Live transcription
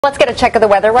Let's get a check of the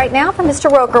weather right now from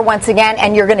Mr. Roker once again,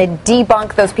 and you're going to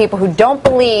debunk those people who don't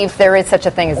believe there is such a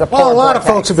thing as a polar vortex. Well, a lot of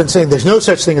folks have been saying there's no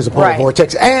such thing as a polar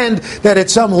vortex, and that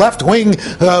it's some left-wing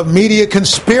media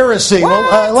conspiracy.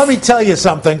 Well, let me tell you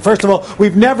something. First of all,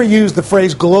 we've never used the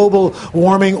phrase global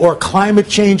warming or climate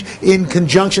change in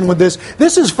conjunction with this.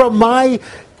 This is from my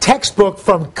textbook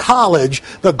from college,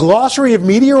 the Glossary of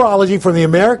Meteorology from the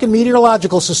American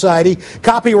Meteorological Society,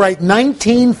 copyright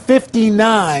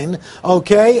 1959,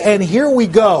 okay? And here we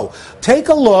go. Take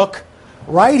a look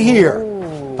right here,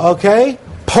 okay?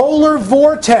 Polar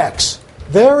vortex.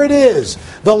 There it is.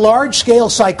 The large-scale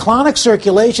cyclonic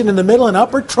circulation in the middle and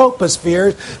upper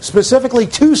troposphere, specifically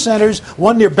two centers,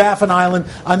 one near Baffin Island,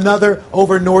 another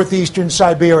over northeastern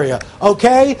Siberia.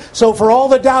 Okay? So for all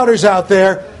the doubters out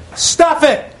there, stuff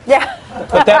it! Yeah.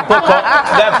 But that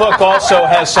book also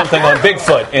has something on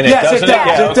Bigfoot in it, doesn't it?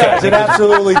 Yes, it does. It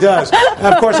absolutely does.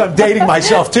 And of course, I'm dating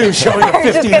myself, too, showing a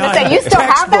 59 you still textbook.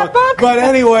 have that book? But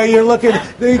anyway,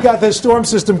 you got the storm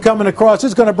system coming across.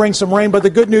 It's going to bring some rain, but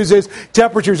the good news is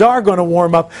temperatures are going to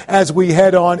warm up as we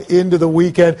head on into the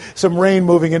weekend. Some rain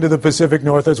moving into the Pacific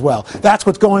North as well. That's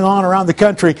what's going on around the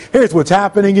country. Here's what's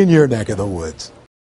happening in your neck of the woods.